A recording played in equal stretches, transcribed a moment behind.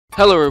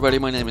Hello everybody,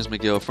 my name is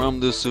Miguel from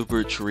the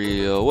Super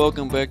Trio.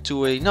 Welcome back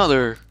to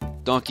another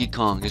Donkey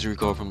Kong. As you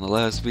recall from the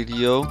last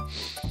video,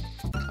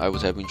 I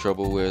was having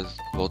trouble with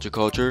Vulture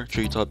Culture,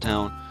 Treetop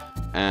Town,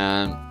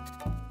 and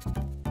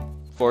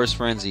Forest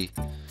Frenzy.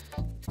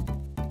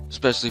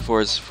 Especially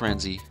Forest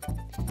Frenzy.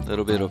 A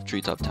little bit of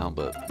Treetop Town,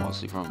 but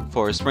mostly from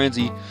Forest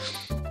Frenzy.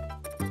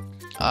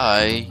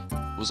 I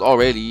was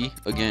already,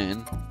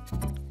 again,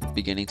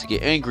 beginning to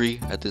get angry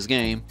at this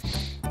game.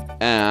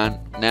 And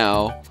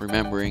now,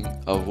 remembering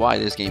of why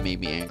this game made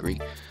me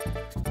angry,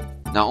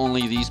 not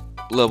only these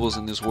levels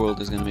in this world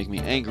is going to make me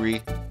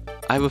angry,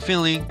 I have a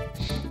feeling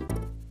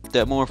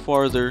that more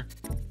farther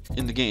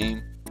in the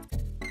game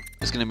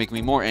is going to make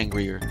me more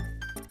angrier.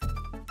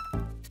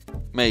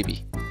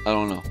 Maybe. I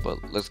don't know, but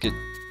let's get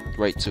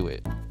right to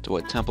it. To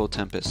a Tempo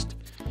Tempest.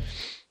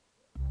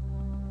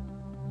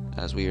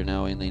 As we are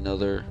now in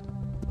another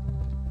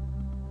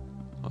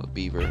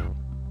Beaver.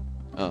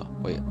 Oh,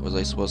 wait, was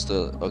I supposed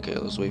to... Okay,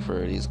 let's wait for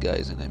these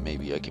guys and then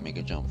maybe I can make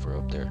a jump for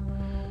up there.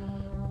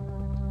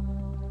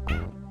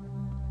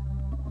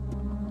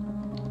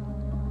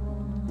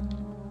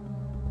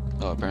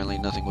 Oh, apparently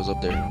nothing was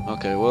up there.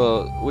 Okay,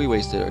 well, we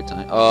wasted our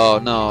time. Oh,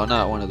 no,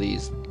 not one of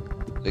these.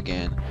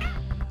 Again.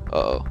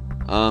 Uh-oh.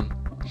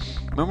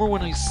 Remember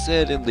when I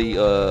said in the,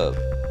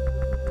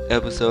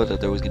 episode that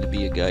there was gonna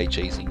be a guy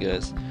chasing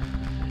us?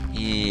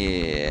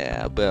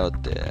 Yeah,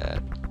 about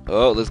that.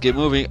 Oh, let's get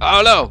moving.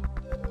 Oh, no!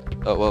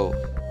 Oh, whoa.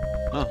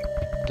 Oh,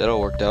 that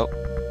all worked out.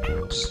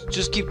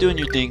 Just keep doing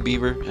your thing,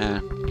 Beaver.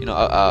 And, you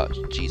know,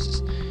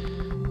 Jesus.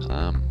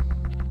 I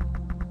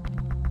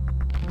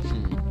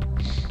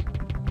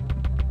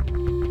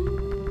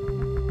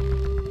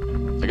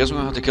guess we're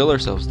gonna have to kill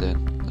ourselves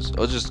then.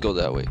 I'll just go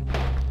that way.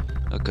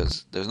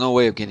 Because there's no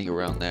way of getting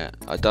around that.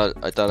 I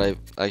thought I've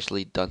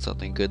actually done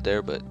something good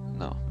there, but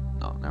no,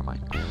 never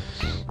mind.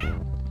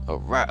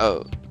 Alright,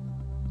 oh.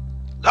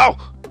 No!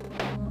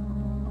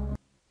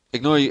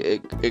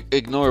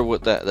 Ignore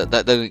what that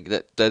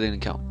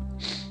didn't count.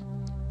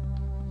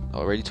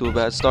 Already to a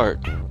bad start.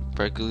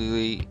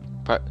 Practically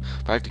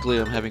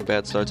I'm having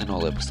bad starts in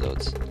all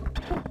episodes.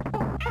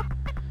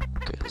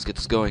 Okay, let's get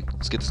this going.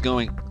 Let's get this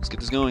going.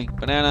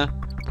 Banana.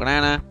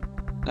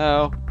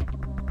 No.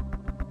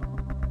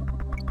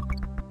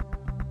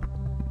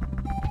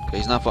 Okay,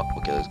 he's not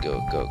okay, let's go.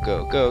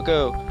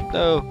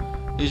 No,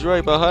 he's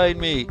right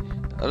behind me.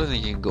 I don't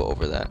think you can go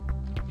over that.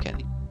 Can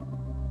he?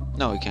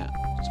 No, he can't.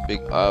 It's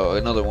big. Oh,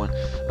 another one.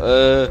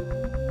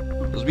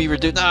 Those Beaver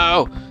dude.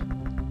 No.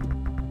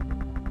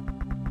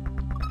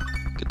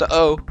 Get the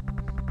O.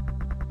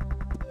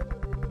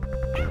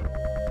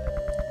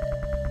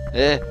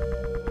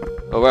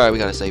 Alright, we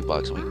got a save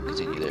box so we can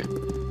continue there.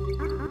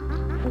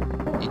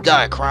 You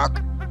die, croc.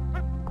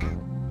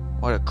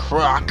 What a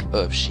crock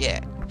of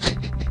shit.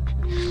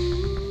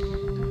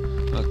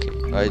 Okay,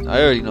 I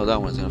already know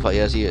that one's gonna fight.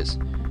 Yes, he is.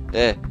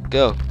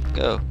 Go.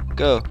 No,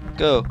 go.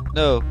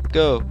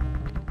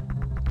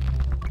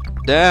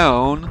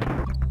 Down.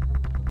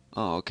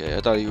 Oh, okay. I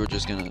thought you were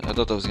just gonna. I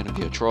thought that was gonna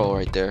be a troll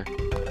right there.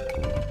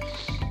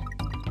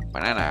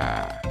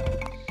 Banana.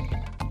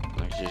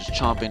 Like just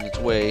chomping its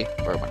way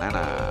for a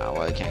banana.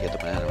 Well, I can't get the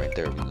banana right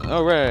there.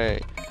 All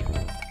right.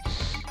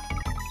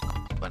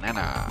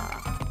 Banana.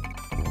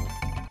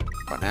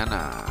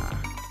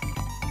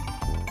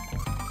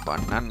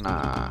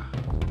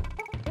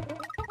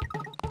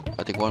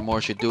 I think one more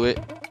should do it.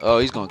 Oh,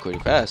 he's going pretty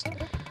fast.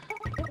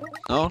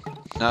 No,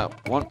 not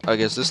one. I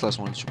guess this last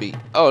one should be.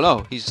 Oh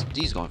no, he's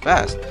going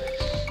fast,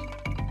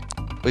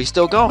 but he's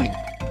still going.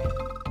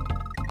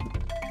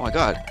 Oh my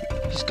God,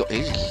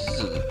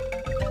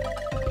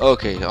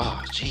 okay.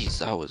 Oh jeez,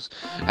 that was.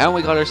 And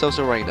we got ourselves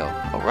a rhino.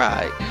 All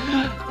right.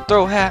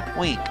 Throw hat,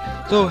 wink.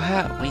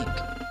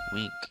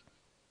 Wink.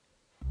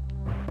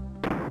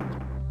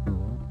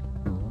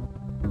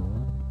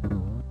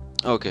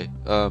 Okay.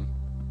 Okay.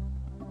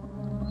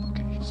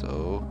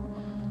 So.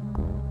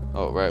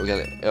 Oh right, we got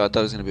it. I thought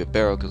it was gonna be a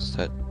barrel because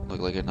that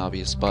looked like an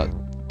obvious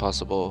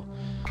possible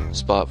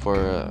spot for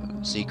a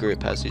secret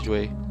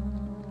passageway.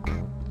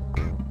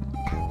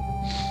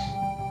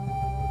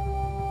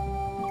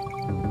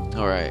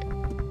 All right.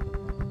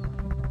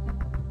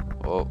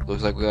 Well,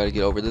 looks like we gotta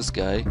get over this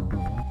guy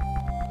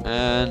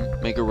and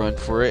make a run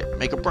for it.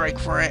 Make a break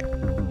for it.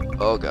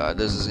 Oh God,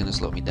 this is gonna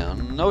slow me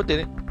down. No, it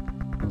didn't.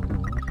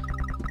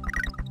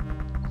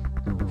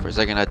 For a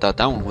second, I thought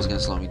that one was gonna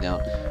slow me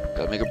down.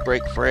 Gotta make a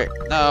break for it.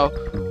 No.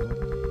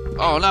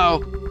 Oh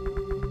no.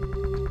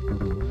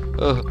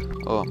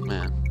 Oh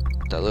man.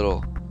 That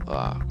little.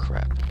 Ah,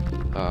 crap.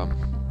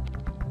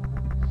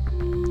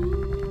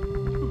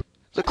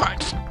 The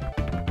crunch.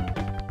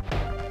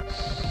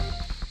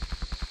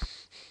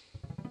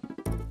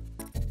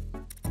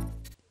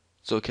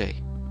 It's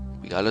okay.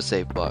 We got a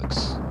save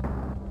box.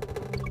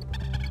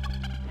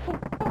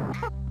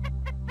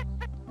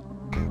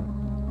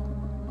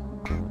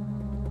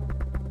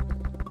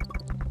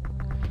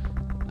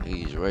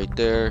 He's right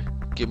there.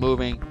 Get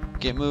moving.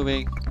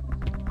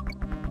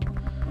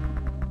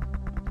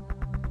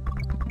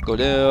 Go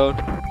down.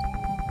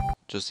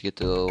 Just to get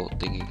the little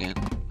thing again.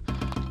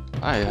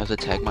 I have to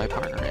tag my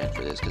partner in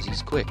for this because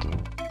he's quick. And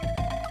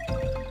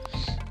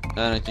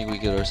I think we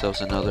get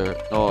ourselves another...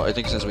 No, I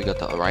think since we got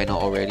the rhino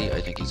already,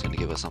 I think he's going to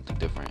give us something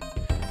different.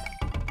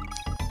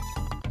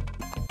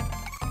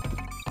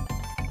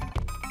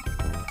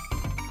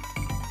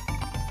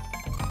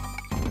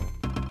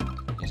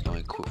 He's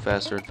going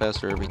faster and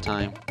faster every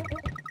time.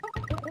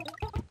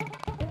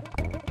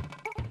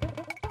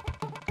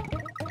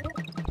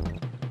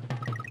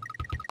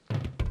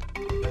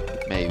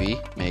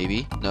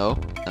 Maybe. No,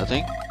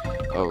 nothing.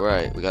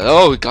 Alright, we got...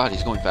 Oh, God,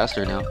 he's going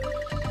faster now.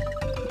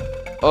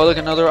 Oh, look,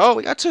 another... Oh,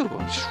 we got two.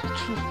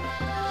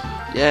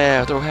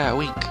 Yeah, throw hat,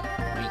 wink.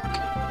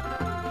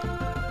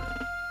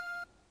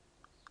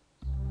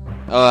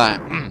 Alright.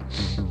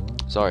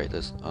 Sorry,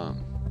 this, oh,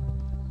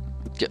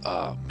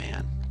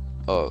 man.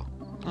 Oh,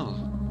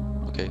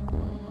 okay.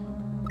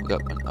 We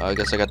got... I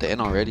guess I got the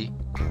N already.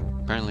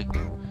 Apparently.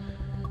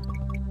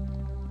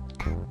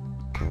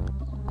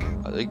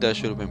 I think that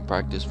should have been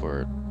practice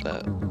for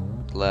that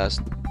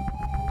last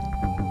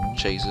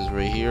chases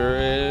right here.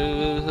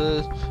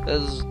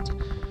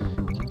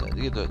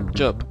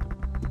 Jump.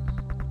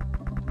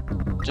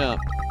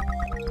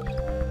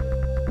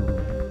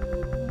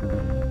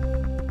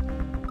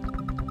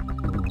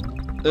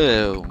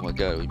 Oh my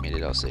God, we made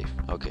it out safe.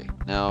 Okay,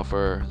 now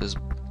for this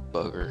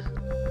bugger.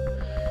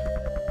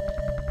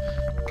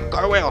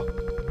 Cartwheel!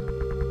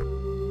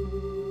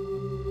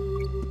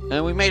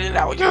 And we made it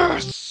out,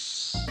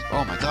 yes!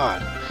 Oh my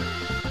God.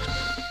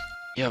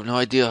 You have no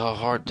idea how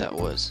hard that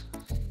was.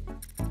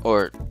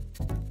 Or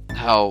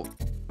how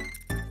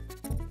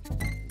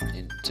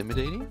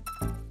intimidating?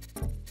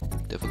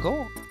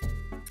 Difficult?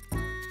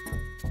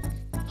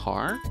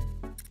 Hard?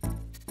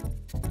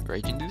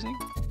 Rage-inducing?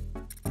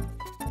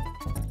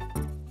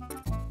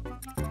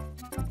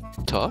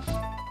 Tough?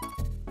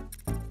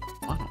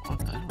 I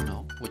don't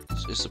know which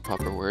is the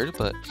proper word,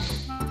 but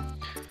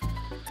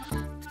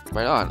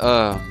right on.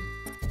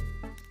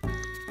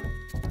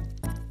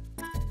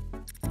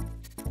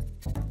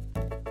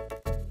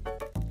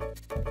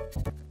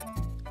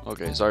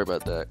 Okay, sorry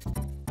about that.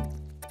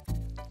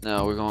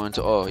 Now we're going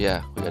to... Oh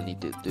yeah, we gotta need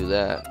to do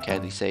that.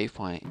 Candy save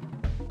point.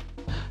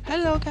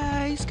 Hello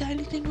guys, got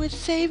anything worth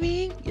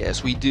saving?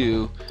 Yes, we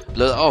do.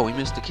 Oh, we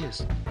missed the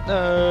kiss.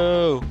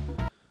 No.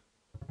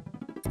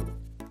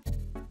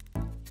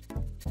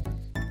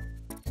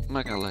 I'm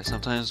not gonna lie,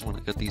 sometimes when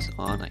I got these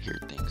on, I hear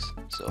things.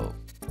 So,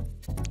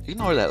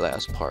 ignore that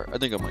last part. I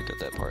think I might cut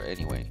that part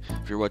anyway.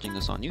 If you're watching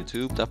this on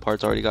YouTube, that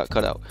part's already got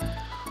cut out.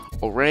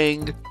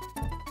 Orang-Utan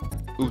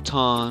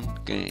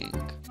gang.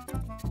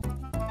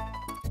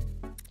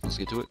 Let's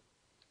get to it.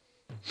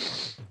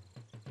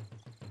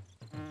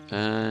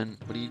 And,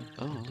 what do you...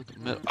 Oh, look at the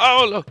metal.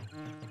 Oh, look!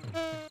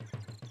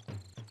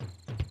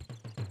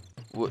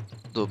 What,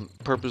 the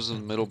purpose of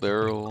the middle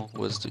barrel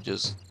was to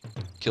just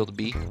kill the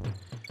bee?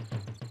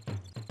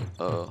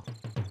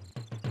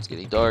 It's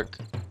getting dark.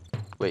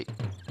 Wait.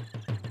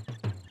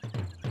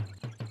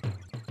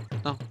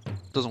 No,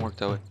 doesn't work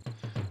that way.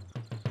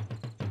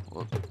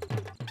 Whoa.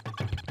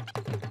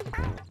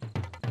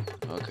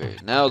 Okay,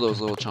 now those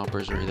little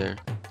chompers are there.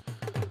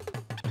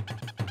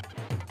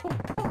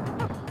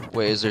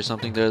 Wait, is there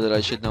something there that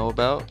I should know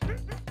about?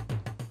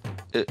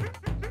 I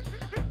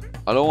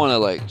don't want to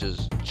like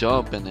just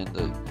jump and then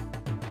the...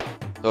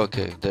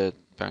 Okay, that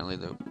apparently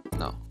the...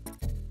 No.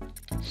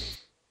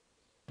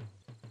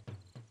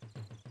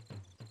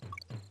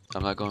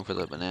 I'm not going for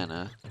the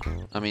banana.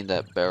 I mean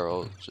that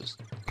barrel,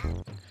 just...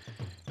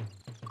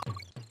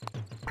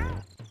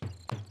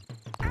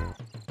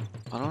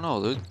 I don't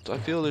know, I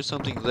feel there's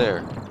something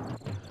there.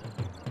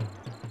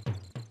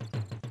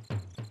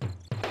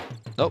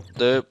 Nope,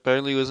 there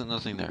apparently wasn't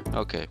nothing there.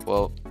 Okay,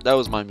 well, that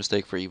was my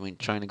mistake for even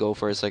trying to go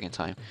for a second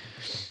time.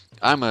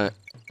 I'm an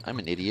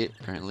idiot,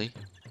 apparently.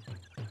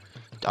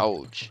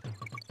 Dodge.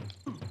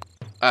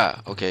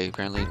 Ah, okay,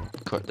 apparently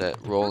that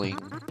rolling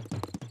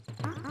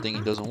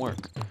thingy doesn't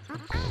work.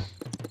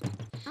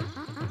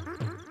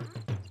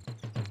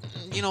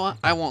 You know what?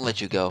 I won't let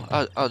you go.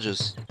 I'll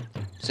just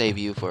save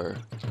you for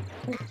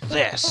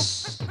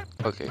this.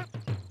 Okay.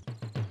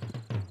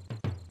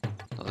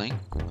 Nothing?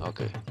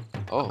 Okay.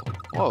 Oh,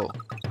 whoa.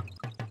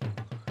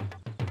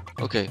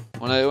 Okay,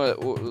 when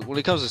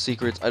it comes to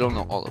secrets, I don't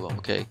know all of them,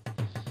 okay?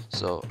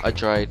 So, I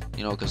tried,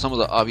 you know, because some of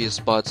the obvious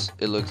spots,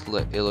 it looked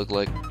like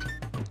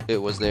it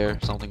was there,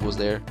 something was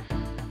there.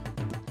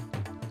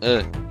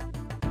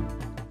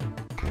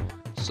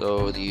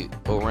 So, the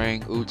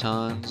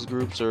Orang-Utans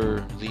groups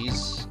are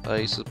these,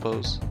 I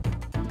suppose.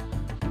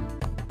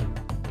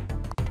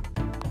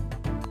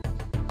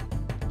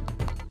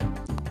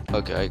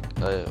 Okay,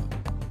 okay,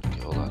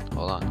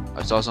 hold on.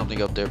 I saw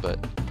something up there,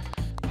 but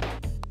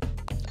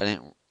I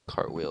didn't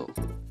cartwheel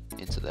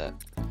into that.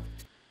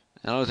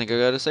 I don't think I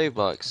got a save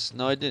box.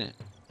 No, I didn't.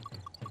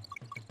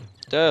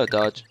 Duh,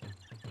 dodge.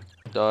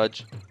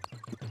 Dodge.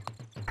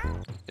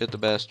 Hit the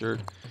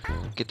bastard.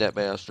 Get that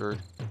bastard.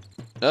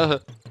 Oh,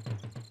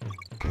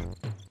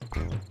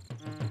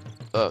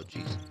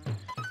 jeez.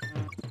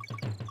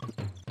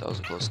 That was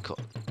a close call.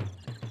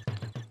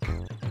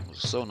 It was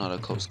so not a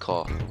close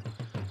call.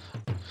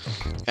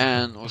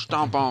 and we'll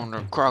stomp on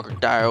the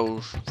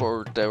crocodiles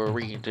for the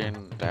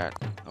reason that.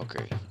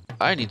 Okay,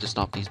 I need to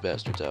stomp these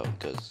bastards out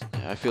because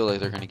I feel like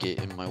they're gonna get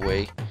in my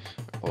way.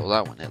 Well,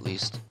 that one at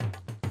least.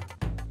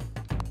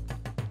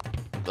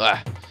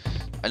 Ah,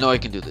 I know I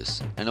can do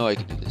this. I know I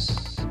can do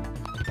this.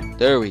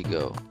 There we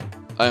go.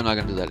 I am not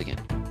gonna do that again.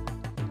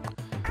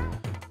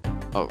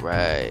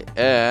 Alright,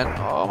 and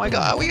oh my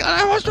god, we got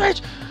animal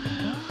stretch!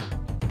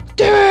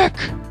 Derek!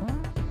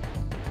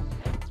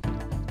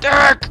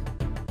 Derek!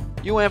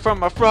 You went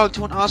from a frog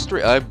to an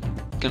ostrich. I'm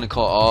gonna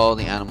call all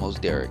the animals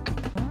Derek.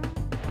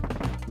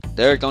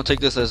 Derek, don't take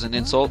this as an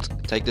insult.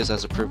 Take this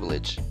as a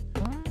privilege.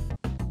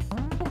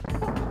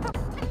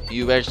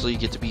 You actually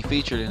get to be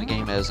featured in the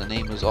game as a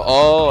name is.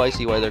 Oh, I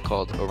see why they're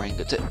called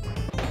Orang-Utan.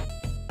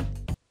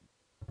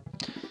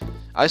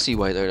 I see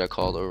why they're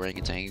called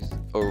orangutans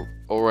or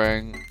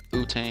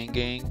Orang-Utan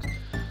gang.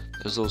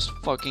 There's those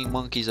fucking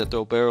monkeys that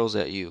throw barrels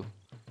at you.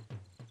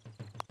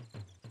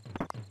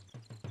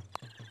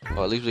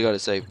 Well, at least we got a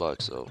save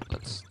box, so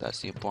that's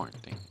the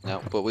important thing.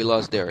 Now, but we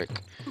lost Derek.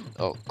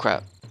 Oh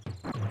crap!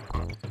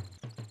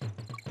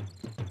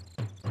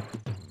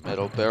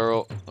 Metal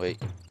barrel.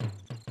 Wait.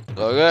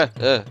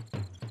 Okay.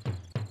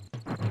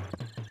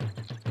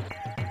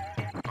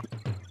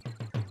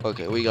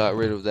 Okay, we got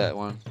rid of that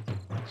one.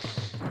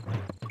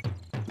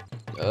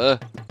 I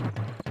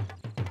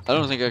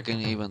don't think I can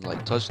even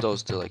like touch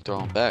those to like throw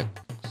them back.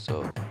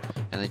 So,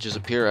 and they just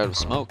appear out of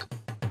smoke.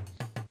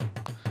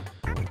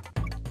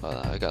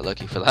 I got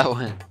lucky for that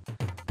one.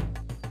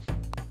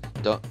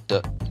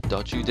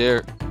 Don't you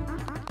dare.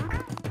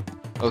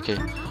 Okay,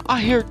 I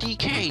hear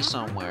DK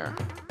somewhere.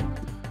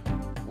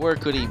 Where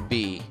could he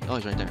be? Oh,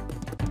 he's right there.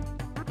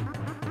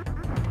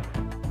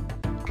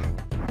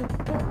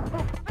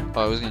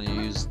 Oh, I was gonna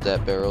use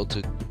that barrel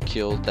to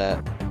kill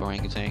that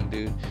orangutan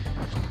dude.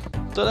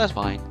 So that's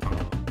fine.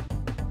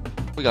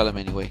 We got him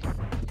anyway.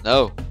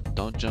 No,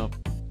 don't jump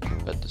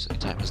at the same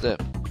time as them.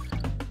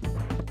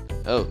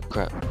 Oh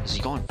crap, is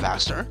he going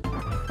faster?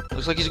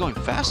 Looks like he's going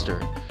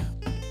faster.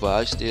 But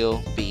I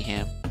still beat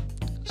him.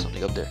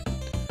 Something up there.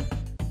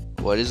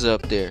 What is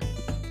up there?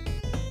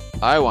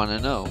 I wanna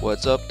know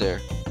what's up there.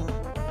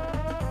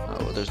 Oh,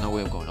 well, there's no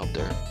way I'm going up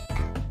there.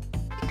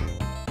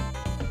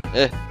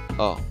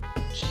 Oh,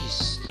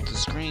 jeez, the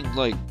screen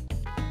like.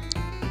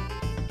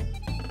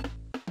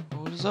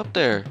 What is up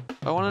there?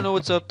 I wanna know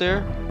what's up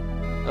there.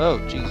 Oh,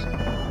 jeez.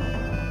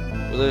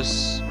 Well, there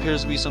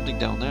appears to be something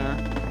down there.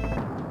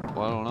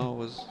 Well, I don't know.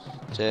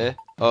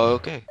 Oh,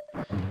 okay.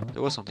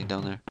 There was something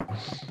down there.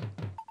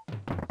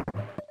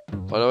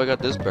 Why do I got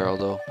this barrel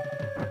though?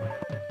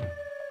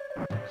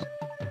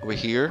 Are we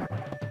here?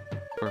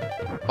 Or...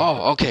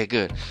 Oh, okay,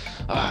 good.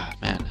 Ah,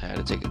 man, I had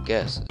to take a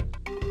guess.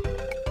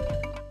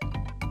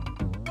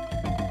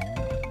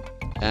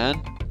 And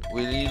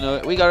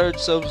we got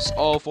ourselves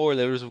all 4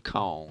 letters of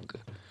Kong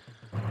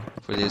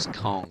for this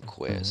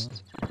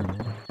conquest.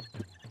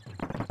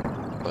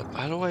 But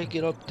how do I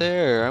get up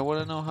there? I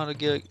want to know how to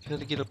get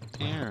up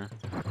there.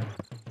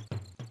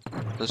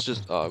 Let's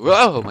just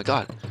oh my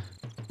god.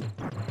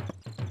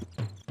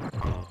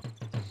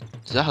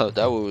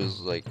 That was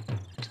like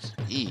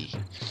E.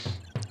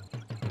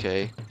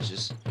 Okay, let's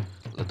just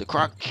let the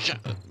croc.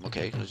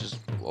 Okay, let's just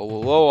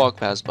we'll walk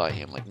past by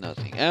him like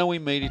nothing, and we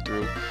made it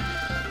through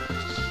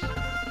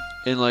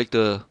in like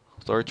the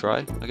 3rd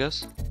try, I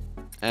guess.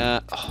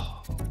 And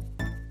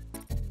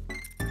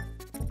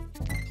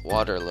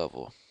water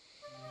level.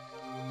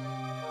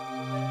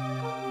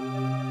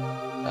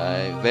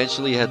 I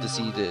eventually had to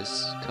see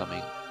this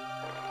coming.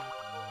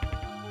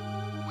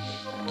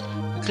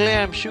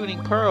 Clam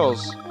shooting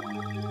pearls.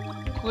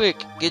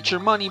 Quick, get your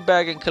money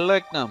back and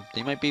collect them.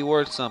 They might be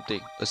worth something.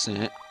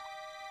 Listen.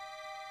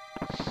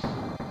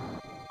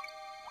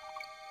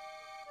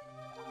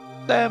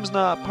 Them's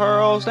not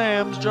pearls,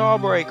 them's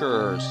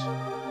jawbreakers.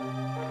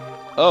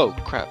 Oh,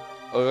 crap.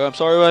 Oh, I'm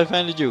sorry I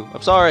offended you.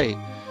 I'm sorry.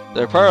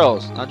 They're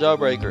pearls, not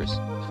jawbreakers.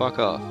 Fuck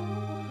off.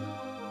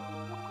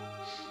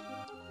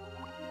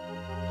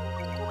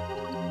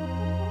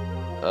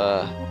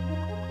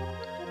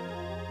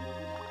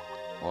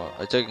 Well,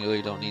 I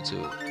technically don't need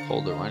to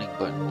hold the running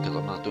button because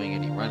I'm not doing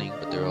any running,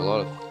 but there are a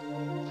lot of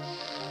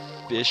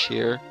fish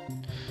here.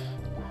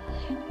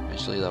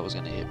 Eventually that was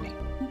gonna hit me,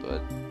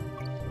 but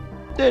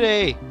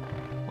today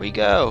we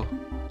go.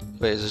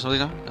 Wait, is there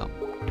something on? No.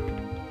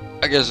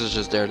 I guess it's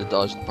just there to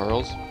dodge the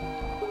pearls.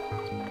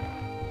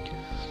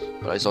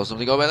 But I saw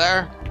something over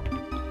there.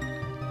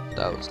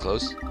 That was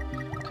close.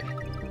 Okay.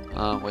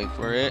 Wait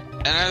for it.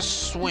 And I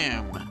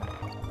swim.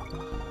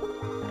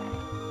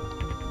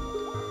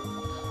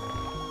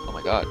 Oh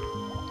my god.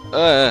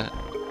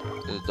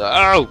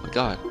 Oh my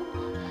god.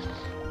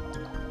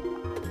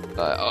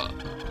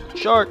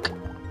 Shark.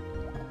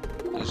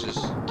 Let's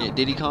just get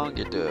Diddy Kong.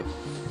 Get the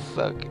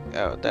fuck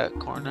out that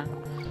corner.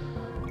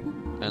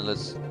 And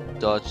let's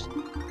dodge.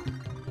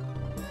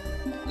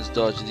 Let's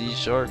dodge these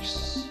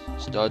sharks.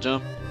 Just dodge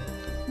them.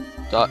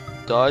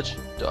 Dodge.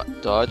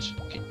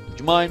 Would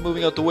you mind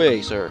moving out the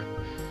way, sir?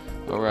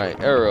 Alright,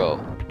 arrow.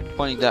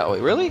 Pointing that way.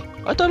 Really?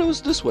 I thought it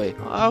was this way.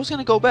 I was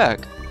gonna go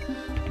back.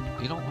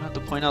 You don't have to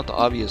point out the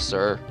obvious,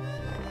 sir.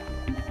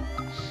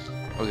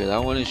 Okay,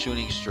 that one is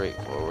shooting straight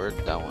forward.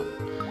 That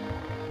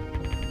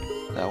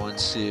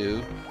one's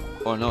too.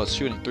 Oh no, it's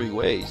shooting 3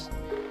 ways.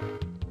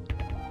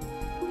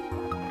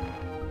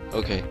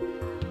 Okay.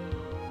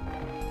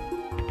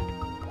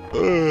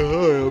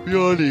 I'm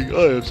yawning.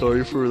 I am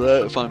sorry for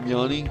that. If I'm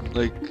yawning,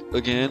 like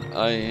again,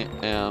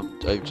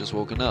 I've just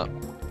woken up.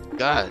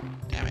 God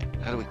damn it!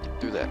 How do we get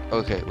through that?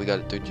 Okay, we got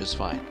it through just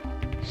fine.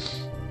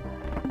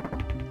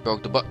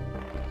 Broke the butt.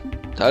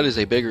 That is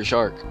a bigger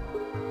shark.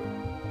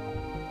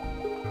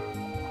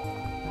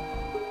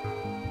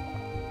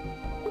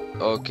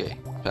 Okay,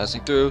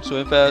 passing through.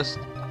 Swim fast.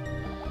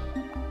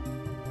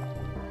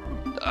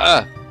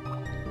 Ah!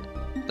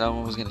 That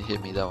one was gonna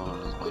hit me. That one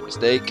was my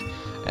mistake.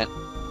 And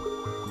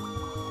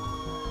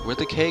where'd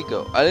the K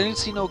go? I didn't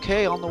see no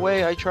K on the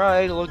way. I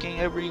tried looking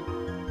every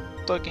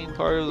fucking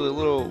part of the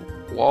little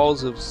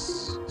walls of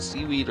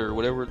seaweed or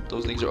whatever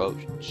those things are. Oh,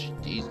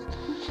 jeez.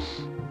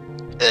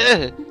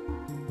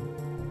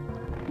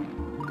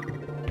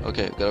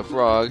 Okay, got a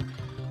frog.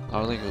 I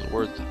don't think it was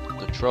worth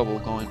the trouble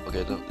going.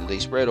 Okay, they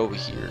spread over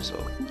here, so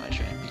I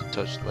shouldn't be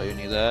touched by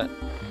any of that.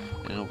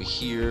 And over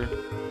here,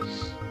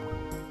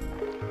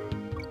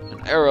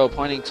 an arrow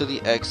pointing to the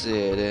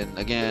exit, and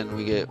again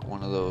we get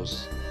one of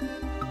those.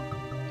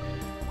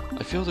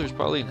 I feel there's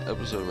probably an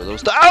episode where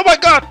those. Oh my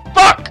God!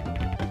 Fuck!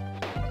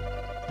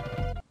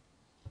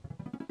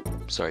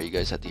 Sorry, you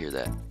guys had to hear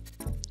that.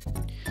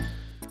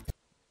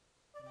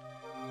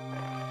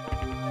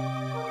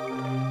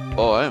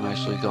 Oh, I am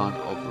actually gone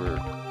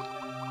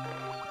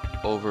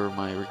over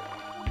my.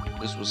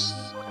 This was.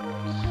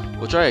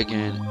 We'll try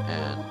again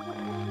and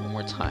one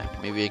more time.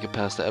 Maybe I can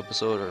pass the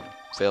episode or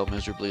fail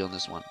miserably on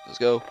this one. Let's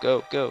go,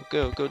 go, go,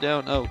 go, go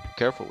down. Oh,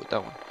 careful with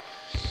that one.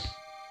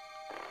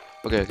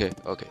 Okay.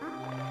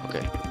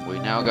 We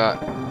now got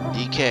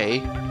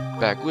DK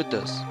back with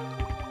us.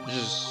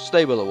 Just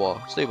stay by the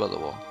wall. Stay by the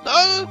wall.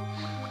 No!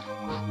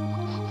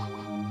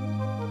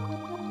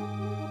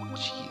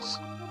 Jeez.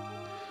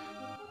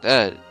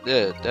 That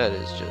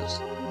is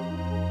just.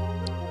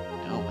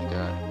 Oh my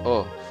God.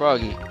 Oh,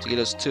 Froggy, to get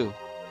us too.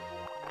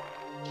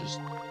 Just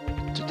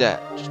do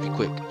that. Just be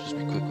quick. Just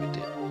be quick with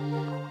it.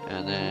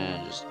 And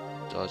then just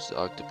dodge the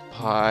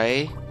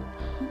octopi.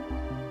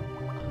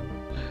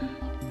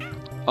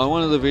 On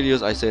one of the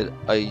videos, I said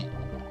I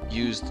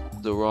used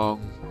the wrong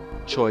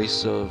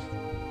choice of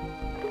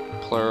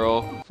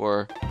plural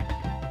for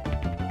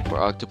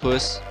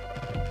octopus.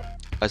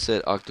 I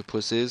said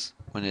octopuses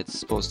when it's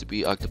supposed to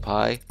be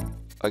octopi.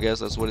 I guess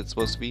that's what it's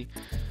supposed to be.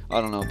 I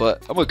don't know,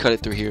 but I'm gonna cut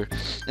it through here.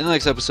 In the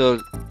next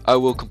episode, I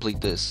will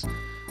complete this.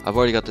 I've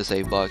already got the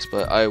save box,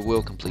 but I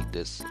will complete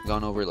this.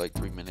 Gone over like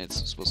 3 minutes,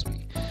 it's supposed to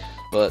be.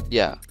 But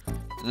yeah,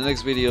 in the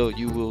next video,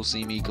 you will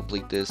see me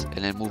complete this and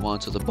then move on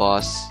to the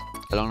boss.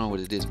 I don't know what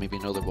it is, maybe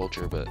another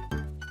vulture, but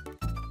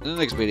in the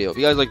next video. If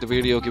you guys like the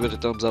video, give it a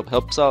thumbs up.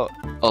 Helps out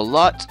a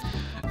lot,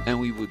 and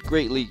we would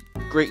greatly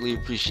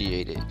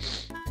appreciate it.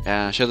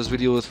 And share this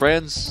video with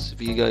friends,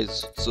 if you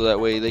guys, so that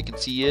way they can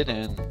see it.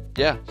 And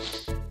yeah.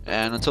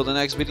 And until the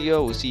next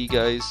video, we'll see you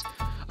guys.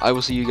 I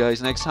will see you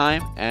guys next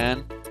time.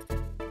 And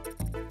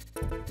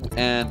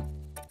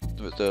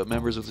with the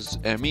members of this,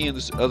 and me and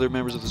the other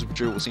members of the Super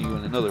True, will see you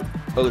in other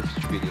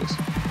future videos.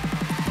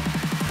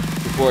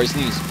 Before I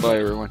sneeze, bye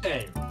everyone.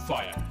 Aim,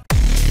 fire.